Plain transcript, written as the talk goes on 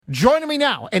joining me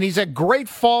now, and he's a great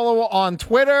follow on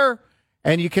Twitter,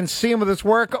 and you can see him with his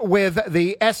work with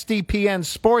the SDPN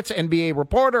Sports NBA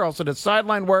reporter, also does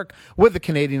sideline work with the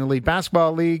Canadian Elite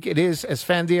Basketball League. It is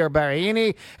Esfandiar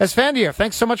Baraheni. Esfandiar,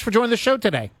 thanks so much for joining the show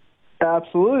today.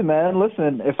 Absolutely, man.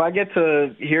 Listen, if I get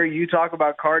to hear you talk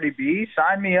about Cardi B,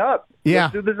 sign me up. Yeah.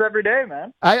 Let's do this every day,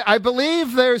 man. I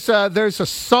believe there's a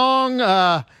song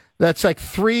that's like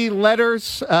 3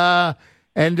 letters, and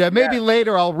maybe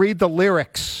later I'll read the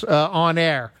lyrics on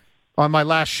air on my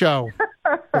last show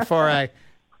before I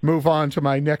move on to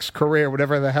my next career,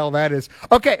 whatever the hell that is.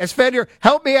 Okay, Esfandiar,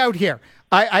 help me out here.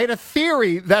 I had a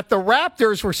theory that the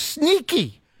Raptors were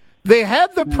sneaky. They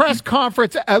had the press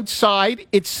conference outside.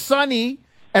 It's sunny,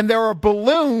 and there are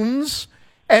balloons.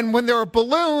 And when there are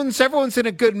balloons, everyone's in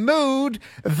a good mood.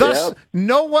 Thus,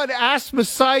 no one asked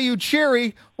Masai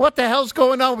Ujiri, what the hell's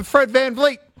going on with Fred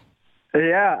VanVleet?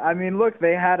 Yeah, I mean, look,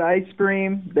 they had ice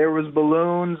cream. There was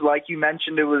balloons. Like you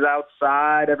mentioned, it was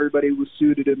outside. Everybody was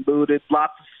suited and booted.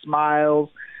 Lots of smiles.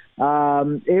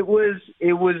 It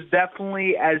was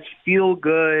definitely as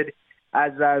feel-good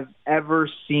as I've ever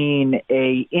seen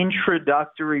a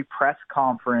introductory press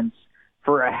conference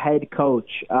for a head coach.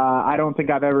 I don't think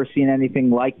I've ever seen anything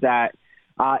like that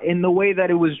in the way that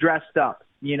it was dressed up,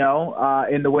 in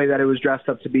the way that it was dressed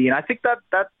up to be. And I think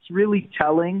that's really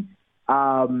telling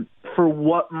for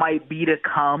what might be to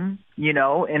come, in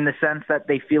the sense that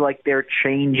they feel like they're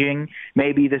changing.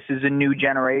 Maybe this is a new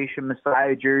generation.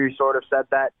 Masai Ujiri sort of said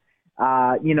that,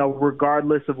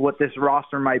 regardless of what this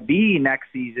roster might be next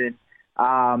season,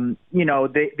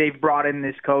 they've brought in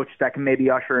this coach that can maybe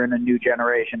usher in a new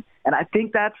generation. And I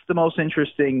think that's the most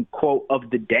interesting quote of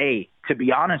the day, to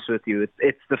be honest with you.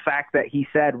 It's the fact that he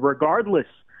said, regardless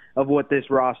of what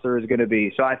this roster is going to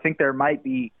be. So I think there might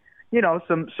be,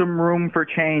 some room for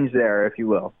change there, if you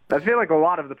will. I feel like a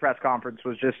lot of the press conference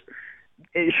was just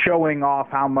showing off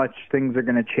how much things are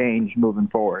going to change moving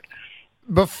forward.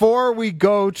 Before we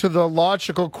go to the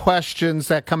logical questions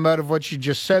that come out of what you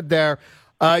just said there,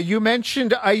 you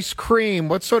mentioned ice cream.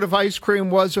 What sort of ice cream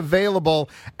was available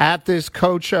at this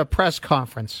coach press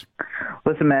conference?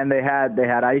 Listen, man, they had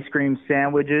ice cream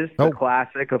sandwiches, the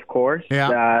classic, of course.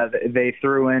 Yeah. They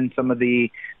threw in some of the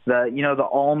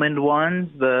almond ones,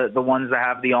 the ones that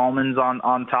have the almonds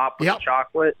on top with the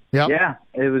chocolate. Yep. Yeah,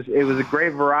 it was a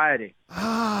great variety.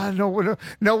 No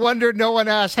wonder no one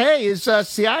asked, hey, is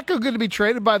Siakam going to be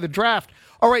traded by the draft?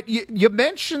 All right, you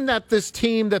mentioned that this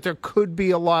team, that there could be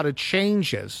a lot of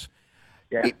changes.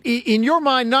 Yeah. In your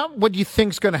mind, not what you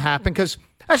think is going to happen, because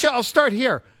actually, I'll start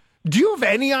here. Do you have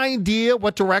any idea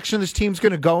what direction this team's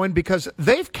going to go in? Because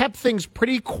they've kept things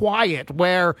pretty quiet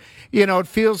where, it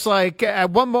feels like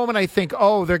at one moment I think,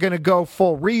 they're going to go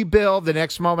full rebuild. The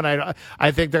next moment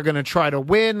I think they're going to try to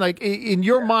win. Like, in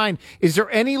your mind, is there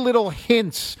any little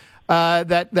hints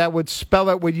that would spell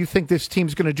out what you think this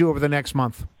team's going to do over the next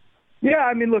month? Yeah,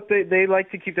 I mean, look, they like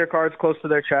to keep their cards close to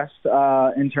their chest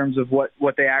in terms of what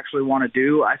they actually want to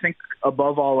do. I think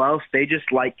above all else, they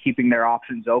just like keeping their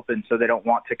options open, so they don't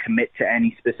want to commit to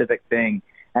any specific thing.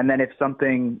 And then if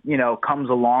something, comes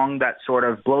along that sort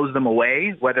of blows them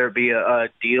away, whether it be a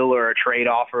deal or a trade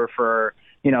offer for,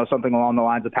 something along the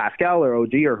lines of Pascal or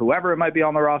OG or whoever it might be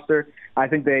on the roster, I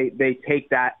think they take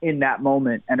that in that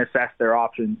moment and assess their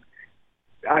options.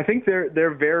 I think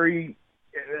they're very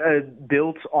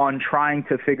built on trying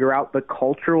to figure out the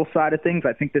cultural side of things.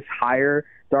 I think this hire,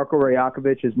 Darko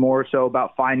Rajakovic, is more so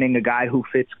about finding a guy who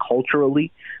fits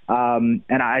culturally. And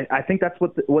I think that's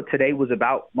what today was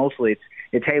about mostly.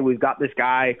 It's, hey, we've got this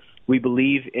guy. We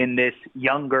believe in this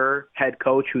younger head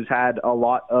coach who's had a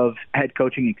lot of head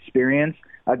coaching experience,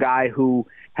 a guy who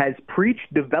has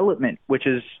preached development, which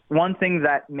is one thing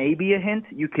that may be a hint.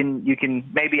 You can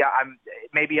maybe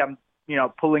I'm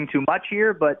pulling too much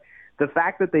here, but the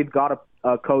fact that they've got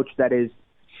a coach that is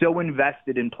so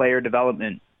invested in player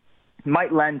development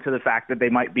might lend to the fact that they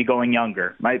might be going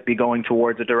younger, might be going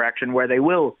towards a direction where they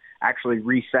will actually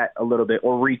reset a little bit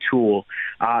or retool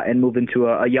and move into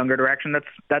a younger direction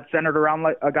that's centered around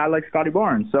like a guy like Scotty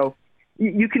Barnes. So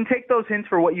you can take those hints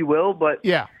for what you will, but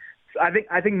yeah,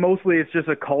 I think mostly it's just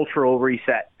a cultural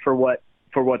reset for what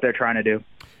they're trying to do.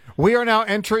 We are now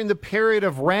entering the period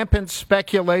of rampant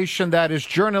speculation that is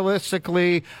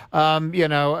journalistically,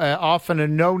 often a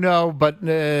no-no, but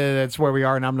that's where we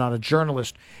are, and I'm not a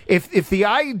journalist. If the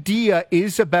idea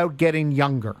is about getting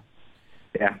younger,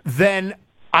 then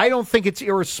I don't think it's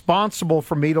irresponsible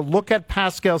for me to look at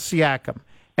Pascal Siakam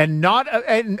and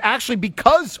actually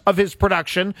because of his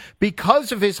production,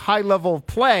 because of his high level of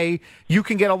play, you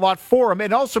can get a lot for him,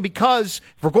 and also because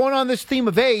if we're going on this theme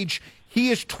of age, he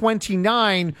is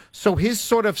 29, so his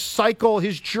sort of cycle,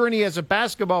 his journey as a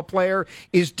basketball player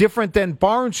is different than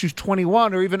Barnes, who's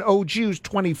 21, or even OG, who's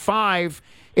 25.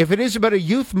 If it is about a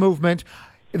youth movement,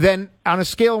 then on a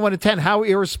scale of 1 to 10, how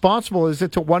irresponsible is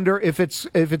it to wonder if it's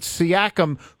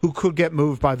Siakam who could get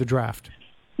moved by the draft?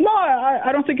 No,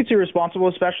 I don't think it's irresponsible,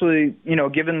 especially,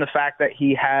 given the fact that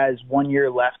he has 1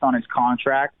 year left on his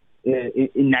contract in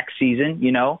next season.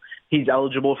 He's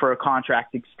eligible for a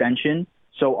contract extension.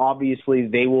 So obviously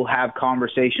they will have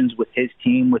conversations with his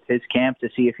team, with his camp, to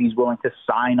see if he's willing to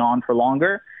sign on for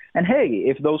longer. And hey,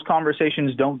 if those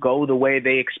conversations don't go the way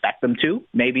they expect them to,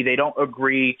 maybe they don't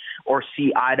agree or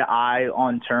see eye to eye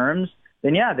on terms,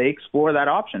 then yeah, they explore that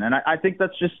option. And I think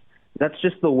that's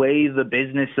just the way the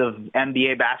business of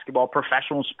NBA basketball,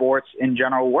 professional sports in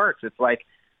general works. It's like,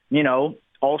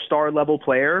 all-star level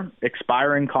player,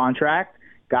 expiring contract,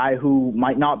 guy who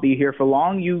might not be here for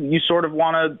long. You sort of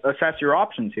want to assess your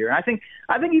options here. And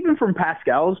I think even from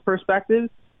Pascal's perspective,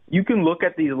 you can look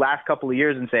at these last couple of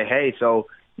years and say, hey, so,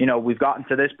 we've gotten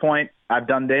to this point. I've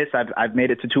done this. I've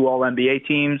made it to 2 All-NBA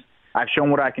teams. I've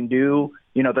shown what I can do.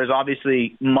 There's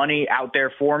obviously money out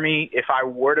there for me if I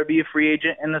were to be a free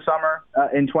agent in the summer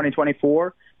in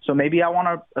 2024. So maybe I want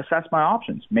to assess my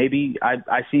options. Maybe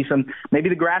I see maybe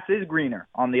the grass is greener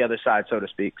on the other side, so to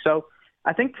speak. So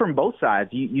I think from both sides,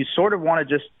 you sort of want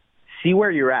to just see where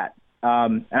you're at.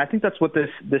 And I think that's what this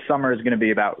summer is going to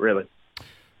be about, really.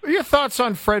 Your thoughts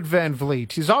on Fred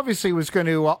VanVleet? He's obviously was going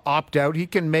to opt out. He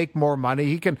can make more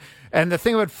money. And the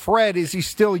thing about Fred is he's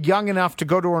still young enough to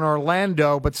go to an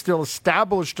Orlando, but still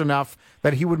established enough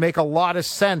that he would make a lot of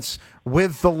sense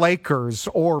with the Lakers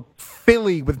or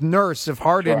Philly with Nurse if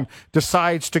Harden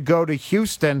decides to go to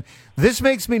Houston. This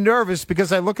makes me nervous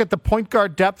because I look at the point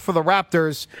guard depth for the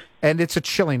Raptors, and it's a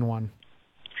chilling one.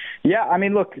 Yeah, I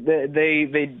mean, look,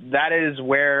 that is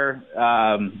where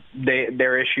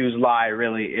their issues lie.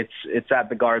 Really, it's at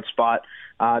the guard spot.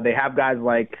 They have guys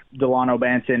like Delano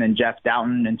Banton and Jeff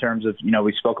Doughton in terms of,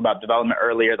 we spoke about development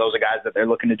earlier. Those are guys that they're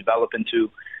looking to develop into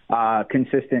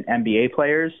consistent NBA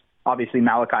players. Obviously,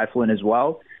 Malachi Flynn as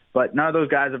well. But none of those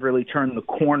guys have really turned the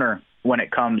corner when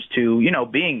it comes to,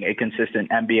 being a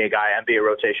consistent NBA guy, NBA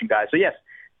rotation guy. So yes,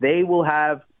 they will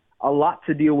have a lot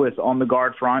to deal with on the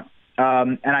guard front.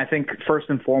 And I think first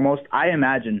and foremost, I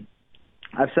imagine,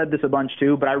 I've said this a bunch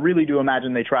too, but I really do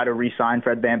imagine they try to re-sign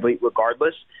Fred VanVleet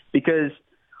regardless, because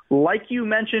like you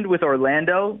mentioned with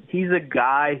Orlando, he's a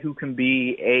guy who can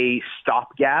be a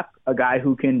stopgap, a guy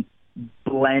who can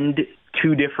blend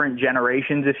 2 different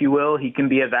generations, if you will. He can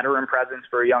be a veteran presence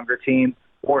for a younger team,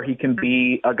 or he can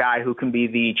be a guy who can be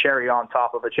the cherry on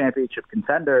top of a championship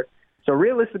contender. So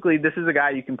realistically, this is a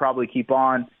guy you can probably keep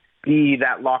on, be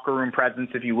that locker room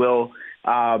presence, if you will,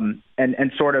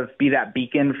 and sort of be that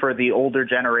beacon for the older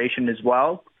generation as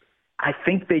well. I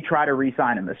think they try to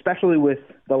re-sign him, especially with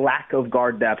the lack of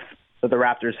guard depth that the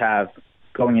Raptors have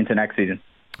going into next season.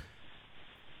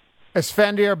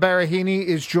 Esfandiar Baraheni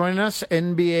is joining us,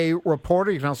 NBA reporter.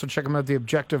 You can also check him out at the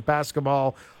Objective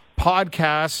Basketball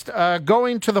podcast.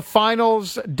 Going to the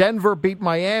finals, Denver beat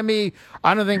Miami.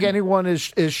 I don't think anyone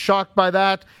is shocked by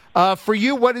that. For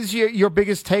you, what is your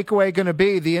biggest takeaway going to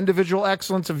be? The individual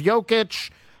excellence of Jokic,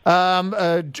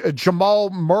 Jamal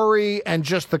Murray, and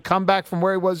just the comeback from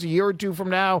where he was a year or two from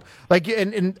now?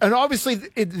 And obviously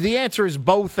the answer is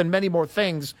both and many more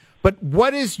things. But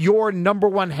what is your number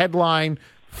one headline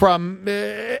from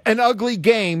an ugly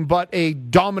game but a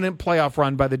dominant playoff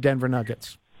run by the Denver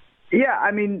Nuggets? Yeah,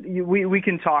 I mean, we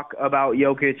can talk about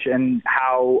Jokic and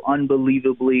how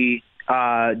unbelievably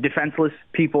defenseless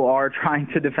people are trying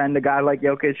to defend a guy like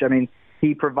Jokic. I mean,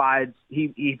 he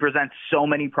presents so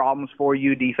many problems for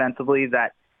you defensively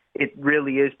that it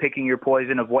really is picking your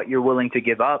poison of what you're willing to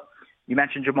give up. You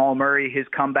mentioned Jamal Murray, his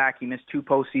comeback. He missed 2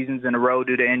 postseasons in a row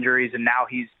due to injuries, and now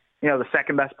he's the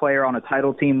second best player on a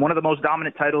title team, one of the most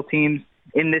dominant title teams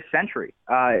in this century.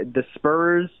 The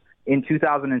Spurs in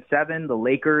 2007, the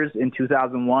Lakers in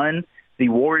 2001, the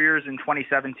Warriors in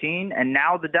 2017, and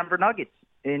now the Denver Nuggets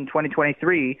in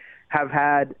 2023 have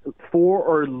had 4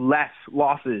 or less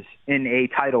losses in a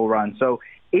title run. So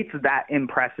it's that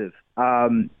impressive.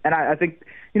 And I think,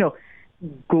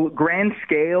 grand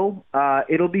scale,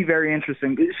 it'll be very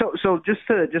interesting. So just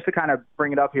to kind of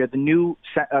bring it up here, the new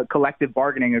collective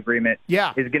bargaining agreement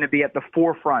is going to be at the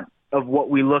forefront of what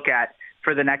we look at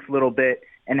for the next little bit,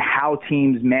 and how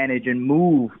teams manage and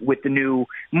move with the new,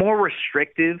 more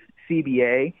restrictive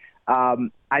CBA.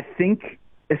 I think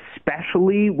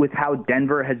especially with how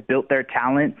Denver has built their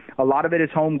talent, a lot of it is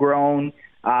homegrown,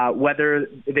 whether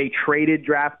they traded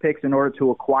draft picks in order to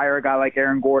acquire a guy like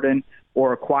Aaron Gordon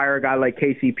or acquire a guy like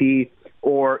KCP.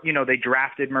 or, they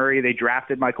drafted Murray, they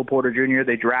drafted Michael Porter Jr.,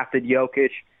 they drafted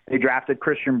Jokic, they drafted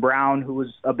Christian Brown, who was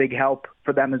a big help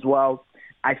for them as well.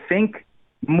 I think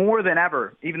more than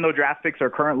ever, even though draft picks are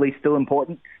currently still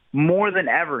important, more than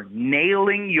ever,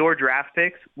 nailing your draft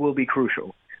picks will be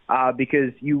crucial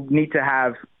because you need to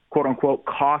have, quote-unquote,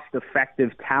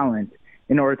 cost-effective talent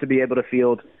in order to be able to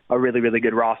field a really, really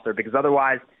good roster, because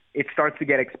otherwise it starts to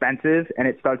get expensive and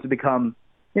it starts to become,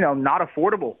 not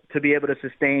affordable to be able to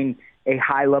sustain a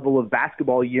high level of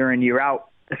basketball year in, year out,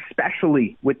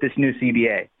 especially with this new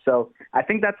CBA. So I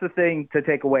think that's the thing to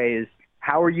take away is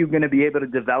how are you going to be able to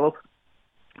develop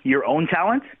your own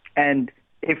talent? And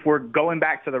if we're going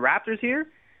back to the Raptors here,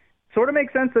 sort of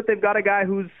makes sense that they've got a guy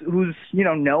who's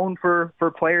known for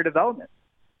player development.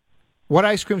 What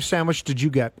ice cream sandwich did you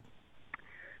get?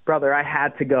 Brother, I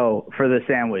had to go for the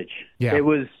sandwich. Yeah. It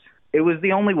was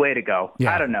the only way to go.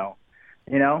 Yeah. I don't know.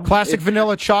 Classic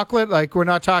vanilla chocolate. Like we're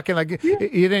not talking like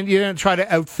you didn't try to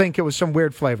outthink it with some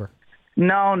weird flavor.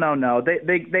 No.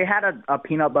 They had a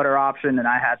peanut butter option, and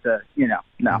I had to.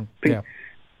 No.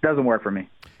 Doesn't work for me.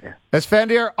 Yeah.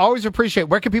 Esfandiar, always appreciate.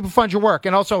 Where can people find your work?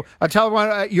 And also, tell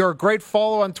everyone you're a great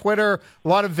follow on Twitter. A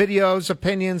lot of videos,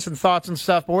 opinions, and thoughts and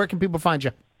stuff. But where can people find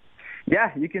you?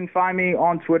 Yeah, you can find me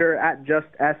on Twitter at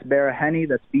 @justSBaraheni.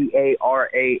 That's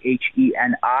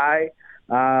BARAHENI.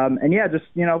 And yeah, just,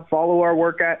 follow our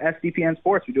work at SDPN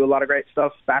Sports. We do a lot of great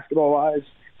stuff, basketball-wise,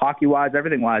 hockey-wise,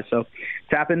 everything-wise. So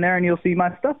tap in there and you'll see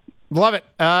my stuff. Love it.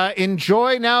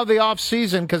 Enjoy now the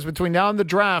off-season, because between now and the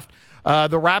draft,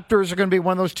 the Raptors are going to be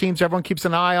one of those teams everyone keeps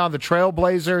an eye on. The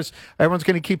Trailblazers, everyone's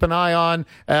going to keep an eye on.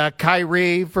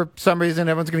 Kyrie, for some reason,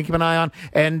 everyone's going to keep an eye on.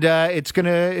 And it's going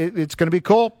to be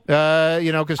cool,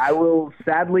 because I will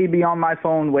sadly be on my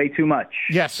phone way too much.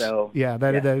 Yes. So, yeah,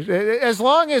 it is. As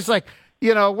long as,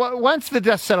 once the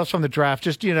dust settles from the draft,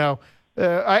 just,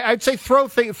 I'd say throw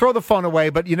the phone away,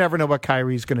 but you never know what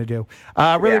Kyrie's going to do.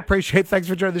 Really appreciate it. Thanks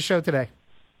for joining the show today.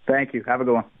 Thank you. Have a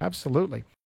good one. Absolutely.